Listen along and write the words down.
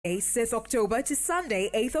6 October to Sunday,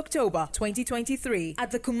 8th October 2023 at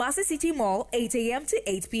the Kumasi City Mall, 8 a.m. to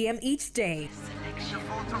 8 p.m. each day.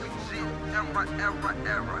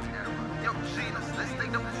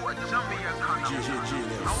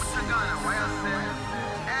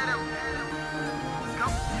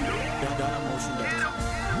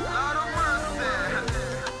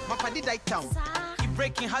 My party die town. He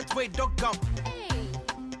breaking heart way dog gum.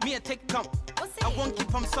 Me a take come. I won't keep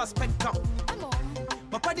him suspect come.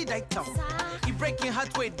 My party die town. He breaking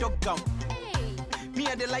heart way dog gum. Me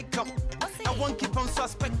a the like come. I won't keep him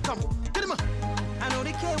suspect come. Get him up. I know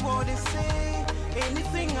they care what they say.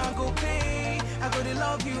 Anything I go pay. I go to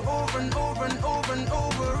love you over and over and over and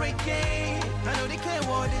over again. I know they care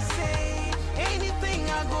what they say. Anything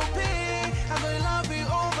I go pay. I go to love you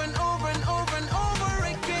over and over and over and over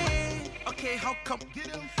again. Okay, how come?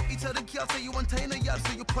 Each of the girls say you want to in a yard,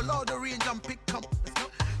 so you pull out the range and pick come.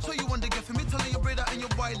 So you want to get for me telling your brother and your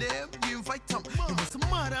boy them, you invite them. You must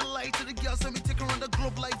mad and lie to the girls, so me take around the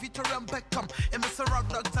globe like Victoria and Beckham. MS Rock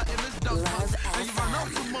Doctor, MS Dawson. And you run out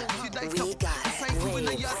to mouth, you die come. Beside you in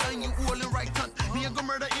the yard and you all in right hand. Me and go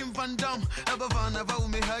murder in Van Damme. Ever van, ever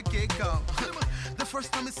me her cake up. The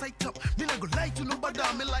first time I sight up, me not go lie to nobody,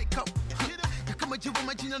 me like up. Come on, you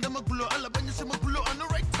my gina, them a glow, all about you, some glow on the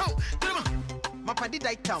right town. My party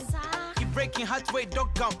die town. He breaking heart way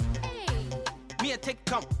dog gum. Me a take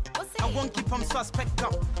come. I won't keep him suspect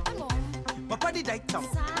come. My party die town.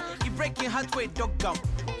 He breaking heart way dog gum.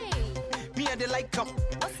 Me a the like come.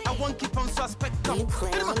 I won't keep him suspect come.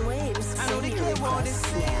 I know they care what they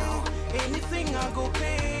say. Anything I go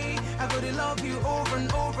pay. I go to love you over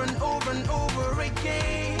and over and over and over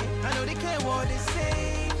again. I know they care what they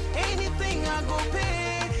say. Anything I go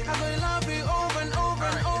pay. I go to love you over and over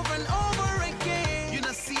and over and over again. You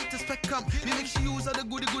know see it to spec come. Me make sure you use all the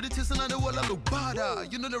goody tests and the wall I look bad.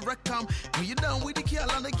 You know the wreck come. When you down with the key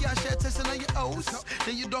and the cash share testing on your house.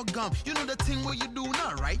 Then you dog gum. You know the thing where you do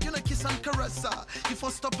now, right? You know kiss and caress. You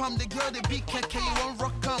first stop the girl the big KK you won't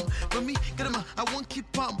rock come. But me get him I won't keep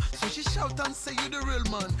so she shout and say you the real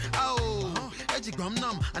man. Oh, edgy gram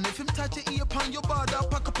numb. And if him touch your ear upon your border,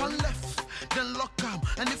 pack up on left, then lock him.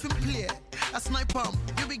 And if him play, I snipe him.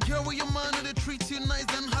 You be girl with your man and they treat you nice,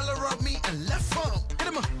 then holler at me and left him. Get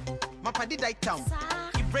him up. My party die town.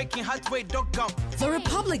 He breaking heart way dog gum. The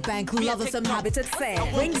Republic Bank Loversome Habitat Fair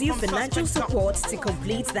brings you financial support to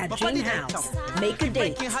complete that dream house. Make a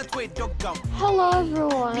date. Hello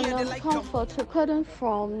everyone, I'm Comfort recording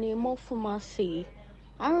from Nemo Pharmacy.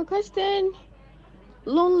 I'm requesting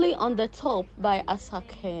Lonely on the Top by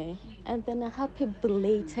Asake, and then a happy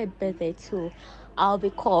belated birthday to I'll be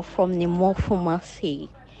called from Nemo Pharmacy.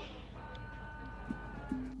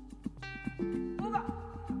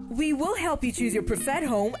 We will help you choose your preferred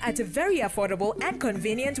home at a very affordable and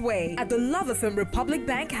convenient way at the Loversome Republic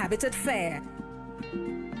Bank Habitat Fair.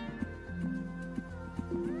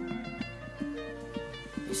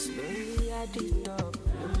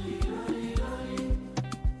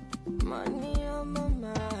 Money on my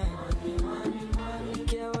mind.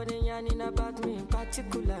 Care what they yarning about me in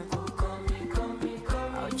particular.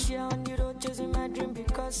 Out here on the road chasing my dream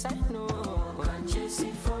because I know I'm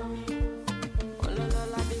chasing for me.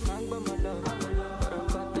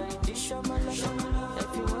 If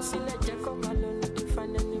you want to let you come alone, you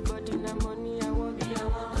find anybody na money I want.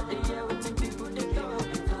 Not the year with the people they love.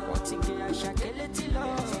 Want to get a shakeleti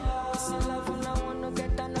love. See love and I want to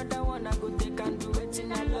get another one. I go take and do it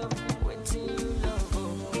in I love. Waiting you love.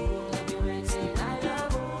 Maybe waiting I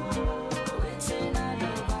love. Waiting I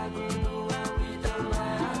love. I go do it without my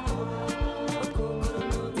heart.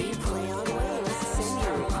 Be play on waves. Send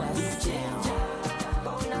your request jam.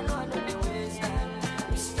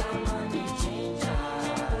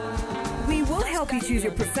 We will help you choose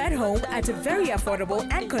your preferred home at a very affordable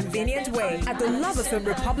and convenient way at the Loversome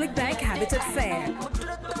Republic Bank Habitat Fair.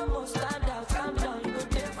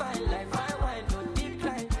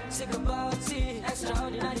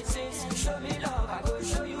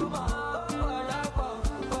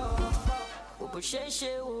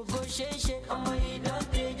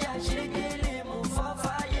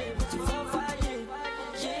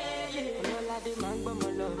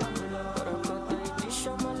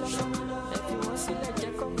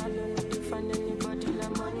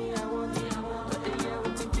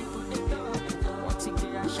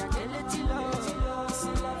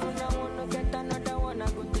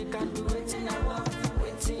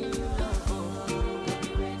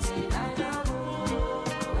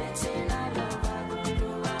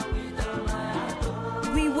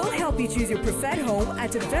 We will help you choose your preferred home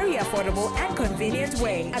at a very affordable and convenient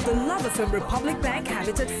way at the Loversome Republic Bank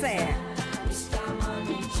Habitat Fair.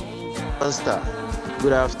 Master,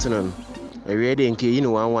 Good afternoon. I ready in Key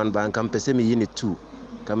 1 bank and Pesemi Unit 2.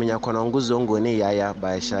 Kamenya Konongo Zongo Ne Yaya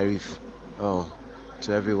by Sharif. Oh,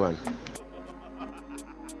 to everyone.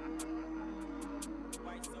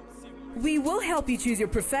 We will help you choose your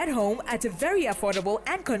preferred home at a very affordable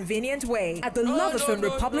and convenient way at the Loverson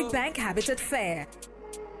Republic Bank Habitat Fair.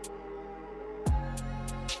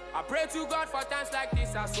 I pray to God for times like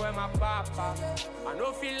this, I swear my papa. I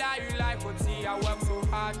don't feel like you like what see, I work so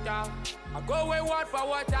hard. I go away word for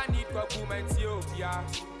what I need for Ethiopia.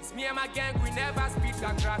 It's me and my gang, we never speak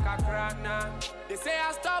a crack nah. They say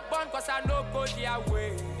I stop on cause I know go their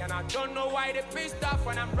way. And I don't know why they pissed off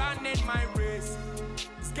when I'm running my race.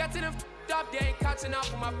 It's getting them up, they ain't catching up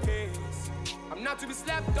with my pace. I'm not to be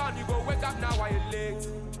slept on, you go wake up now while you're late.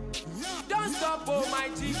 Don't stop, oh my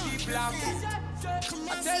GP black.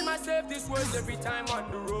 I tell myself this words every time on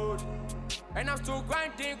the road. And I'm still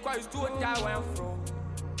grinding cause it's too tired where I'm from.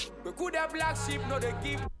 We could have black sheep, no they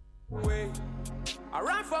give away. I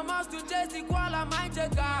ran from house to chase the koala, mind your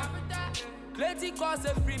car. Plenty cause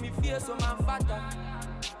they free me fear so man fatter.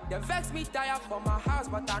 They vex me tired for my house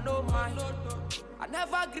but I know mine. I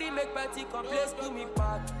never agree make petty complaints to me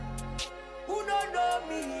part. Who don't know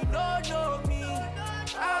me, don't know me.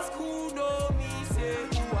 Ask who know me, say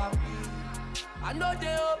who I be. I know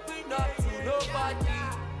they open up to nobody.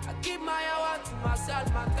 I give my hour to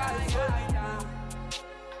myself, my guys only me.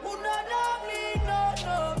 Who don't know me, don't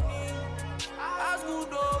know me. Ask who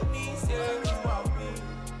know me, say who I be.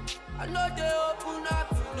 I know they open up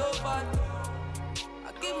to nobody.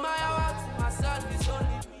 I give my hour to myself, it's only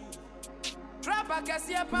me.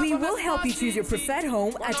 We will help you choose your preferred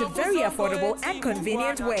home at a very affordable and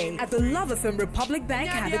convenient way at the Loverson Republic Bank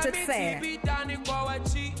Habitat Fair.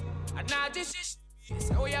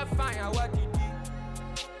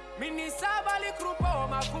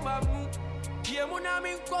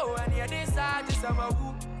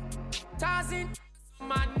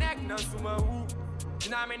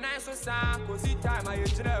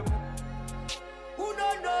 Who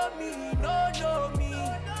don't know me, don't know me.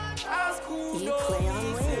 Ask who You know play on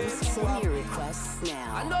me, Williams. say who Send I your be. requests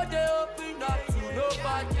I now. know they open up to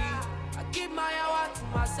nobody. I give my hour to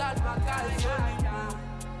myself, my guys only me.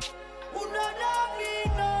 Who don't know me,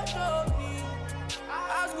 don't know me.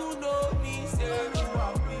 Ask who know me, say who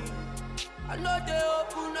I be. I know they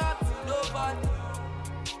open up to nobody.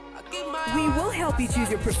 I give my We hour will to help you choose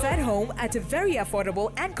your myself, preferred home at a very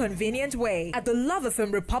affordable and convenient way at the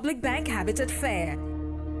Loverson Republic Bank Habitat Fair.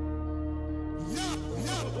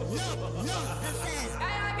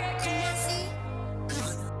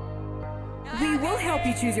 We will help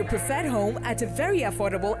you choose your preferred home at a very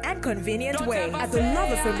affordable and convenient way at the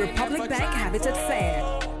Loverson Republic Bank Habitat Fair.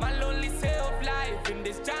 My lonely self life in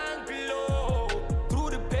this jungle.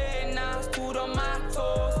 Through the pain, I stood on my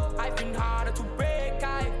toes. I've been harder to break,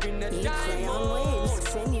 I've been a You play on Williams.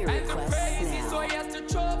 Send your and the requests praises, so now. yes, the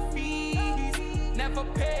trophies. Never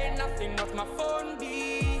pay nothing, not my phone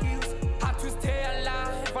bills. Had to stay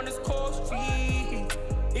alive on this cold street.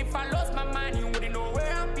 If I lost my mind, you wouldn't know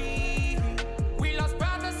where I'd be. We lost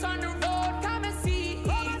brothers on the road, come and see.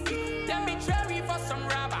 Them betray me for some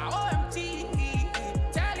rabbi, OMG.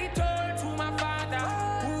 Tell it all to my father,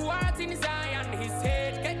 who art in Zion, his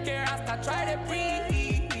head, get care as I try to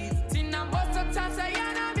breathe. Sin and most of times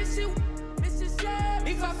I miss you.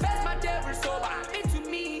 If I face my devil so bad, to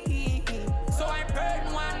me. So I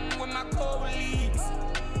burn one with my colleagues.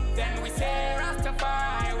 Then we say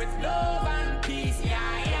Rastafari with love and peace,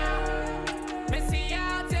 yeah, yeah.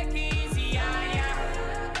 Messiah, take it easy, yeah,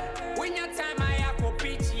 yeah. When your time I go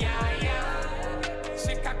preach, yeah, yeah.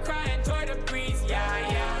 Shake a cry, enjoy the breeze, yeah,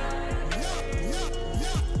 yeah.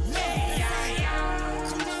 Hey, yeah,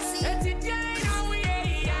 yeah. Let it down, yeah,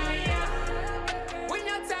 yeah, yeah. When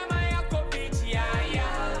your time I go preach, yeah,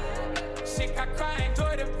 yeah. Shake a cry,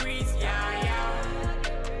 enjoy the breeze, yeah, yeah.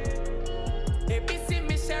 They be see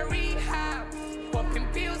me share rehab, popping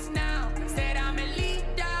pills now. Said I'm a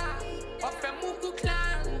leader of a Mugu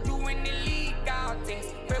clan, doing illegal things.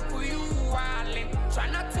 People you wildin', try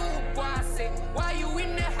not to boss it. Why you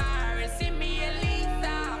in the hurry? See me a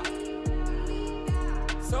leader,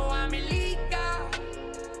 so I'm illegal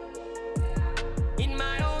in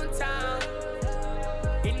my own town,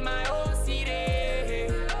 in my own city.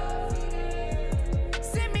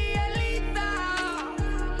 See me a leader.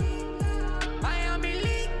 I am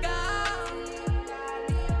illegal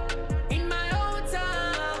in my own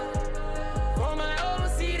town, for my own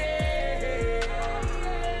city.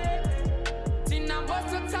 Tina,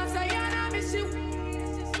 most of times I miss you.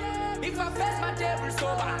 If I face my devil so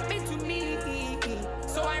bad, to me.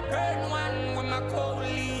 So I burn one with my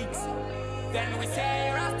colleagues. Then we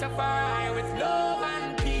say Rastafari with love and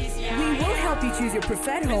help you choose your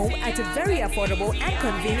preferred home at a very affordable and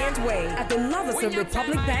convenient way at the Love FM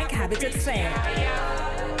Republic Bank Habitat Fair.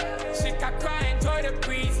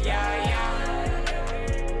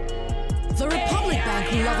 The Republic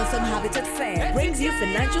Bank Love FM Habitat Fair brings you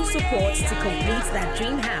financial support to complete that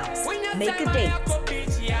dream house. Make a date.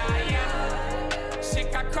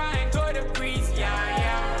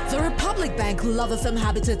 The Republic Bank Love FM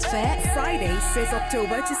Habitat Fair, Friday 6th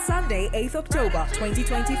October to Sunday 8th October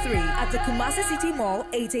 2023 at the Kumasi City Mall,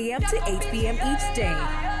 8 a.m. to 8 p.m. each day.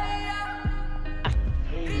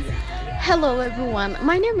 Hello everyone,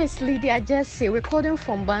 my name is Lydia Jesse, recording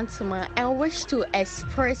from Bantama, and wish to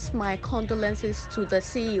express my condolences to the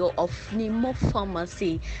CEO of Nemo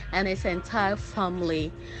Pharmacy and his entire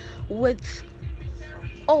family with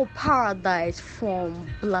all paradise from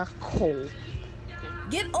Black Hole.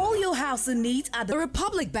 Get all your housing needs at the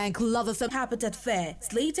Republic Bank Love FM Habitat Fair,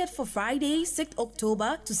 slated for Friday 6th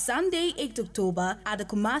October to Sunday 8th October at the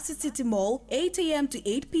Kumasi City Mall, 8 a.m. to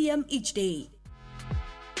 8 p.m. each day.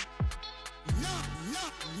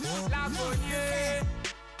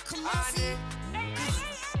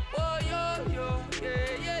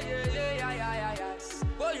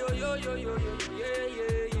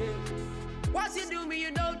 Once you do me,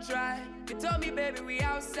 you don't try. You told me, baby, we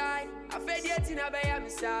outside. I fed yet in a bay, I'm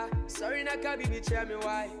sorry, I can't be tell me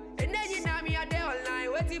why. And then you know me, I day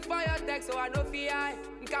online, waiting for your text, so I know fear.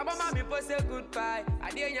 Come on, mommy, post say goodbye. I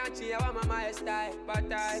didn't yanchi, I want my style,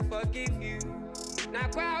 but I forgive you. Now,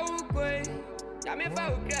 quite yeah, me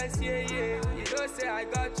for crash, yeah. You don't say I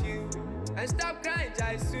got you. And stop crying,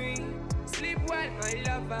 just swing. Sleep well, my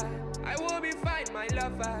lover. I will be fine, my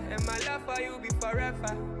lover. And my love for you be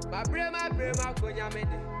forever. My brain, konya me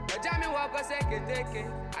de. Ojami wako seke teke.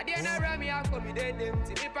 I didn't run me out for me de dem.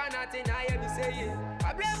 Ti mi pa nothing, I hear me say yeah.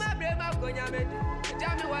 My brain, konya me de.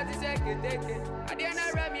 Ojami wako seke teke. I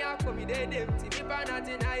didn't run me out for me de dem. Ti mi pa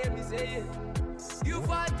nothing, I hear me say yeah. You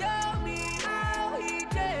for tell me how he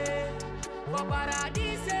did. For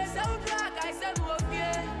paradise, soundtrack, I said,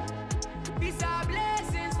 okay. Peace and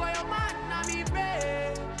blessings for your man, now me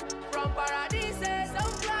pray. From paradise,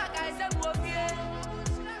 soundtrack, I said, okay.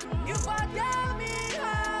 You for tell me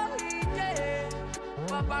how he did.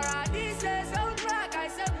 For paradise, soundtrack, I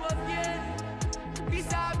said, okay.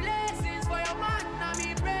 Peace and blessings for your man, now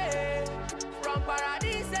me pray. From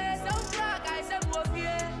paradise, soundtrack, I said,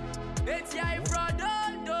 okay. It's your fraud, don't,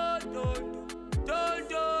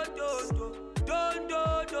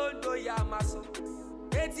 yeah, maso.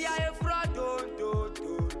 It's your fraud, don't,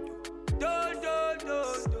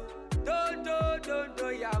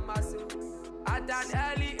 yeah, maso. At an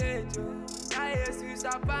early age, I Jesus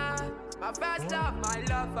apart. My first love, my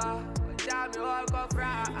lover. Tell me what go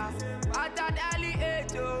from. At an early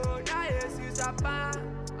age, I Jesus apart.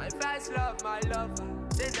 My first love, my lover.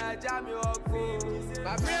 Then I jam you up.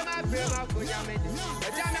 My brain, konya me de.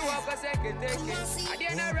 Tell me what go second take. I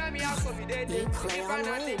didn't run me out for me dead. Play on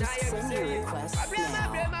waves, send your requests now.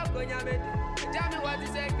 My brain, konya me de. Tell me what the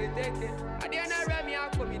second take. I didn't run me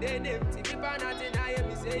out for me dead. Ti mi pa nothing, I hear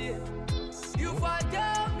me say yeah. You for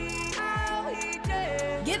tell me how he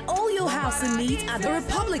did. Get all your housing needs at the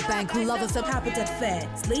Republic Bank Love FM Habitat Fair,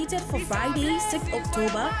 slated for Friday 6th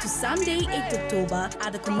October to Sunday 8th October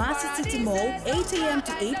at the Kumasi City Mall, 8 a.m.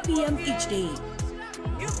 to 8 p.m. each day.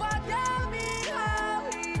 You for tell me how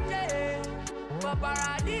he did. For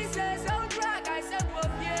paradise, soundtrack, I said,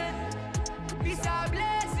 okay. Peace and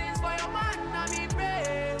blessings for your man, now me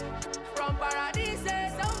pray. From paradise,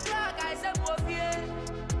 soundtrack, I said, okay.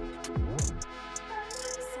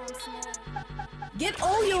 Get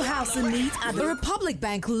all your housing needs at the Republic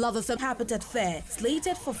Bank Love FM Habitat Fair,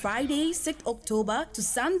 slated for Friday 6th October to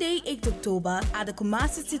Sunday 8th October at the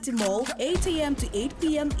Kumasi City Mall, 8 a.m. to 8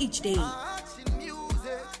 p.m. each day.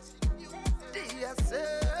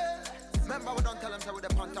 Remember, we don't tell them so we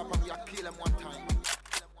the on top and we are kill them one time.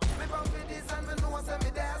 Remember for this and we know what's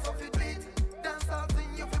me there, so if you beat, dance all thing,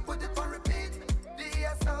 you fi put it on repeat.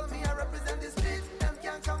 DSL me, I represent the street, them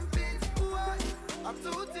can't compete. Why? I'm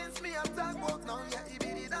two things me, I'm talk about now, yeah, he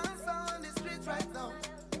be the dancer on the street right now.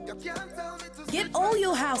 You can't tell me to Get all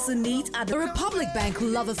your housing needs at the Republic Bank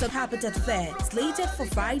Love FM Habitat Fair, slated for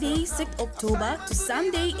Friday 6th October to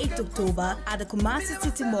Sunday 8th October at the Kumasi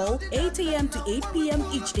City Mall, 8 a.m. to 8 p.m.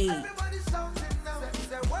 each day.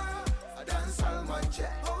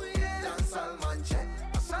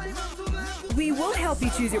 We will help you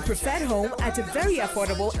choose your preferred home at a very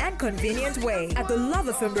affordable and convenient way at the Love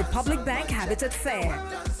FM Republic Bank Habitat Fair.